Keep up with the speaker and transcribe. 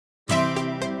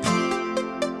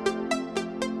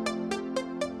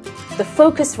The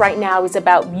focus right now is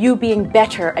about you being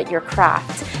better at your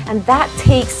craft, and that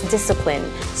takes discipline.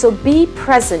 So be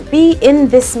present, be in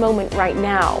this moment right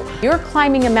now. You're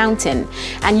climbing a mountain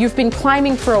and you've been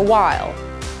climbing for a while.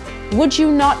 Would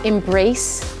you not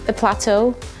embrace the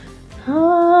plateau?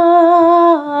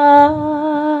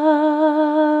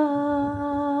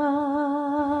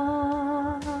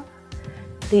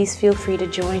 Please feel free to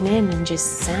join in and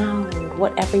just sound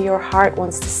whatever your heart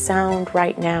wants to sound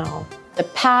right now. The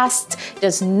past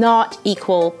does not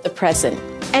equal the present.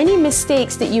 Any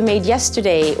mistakes that you made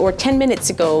yesterday or 10 minutes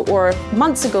ago or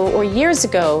months ago or years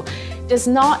ago does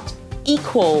not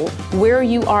equal where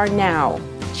you are now.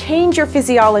 Change your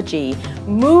physiology,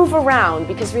 move around,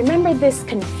 because remember, this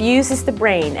confuses the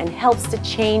brain and helps to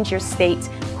change your state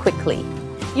quickly.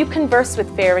 You converse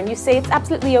with fear and you say it's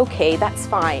absolutely okay, that's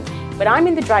fine, but I'm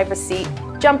in the driver's seat,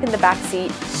 jump in the back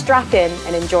seat, strap in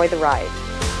and enjoy the ride.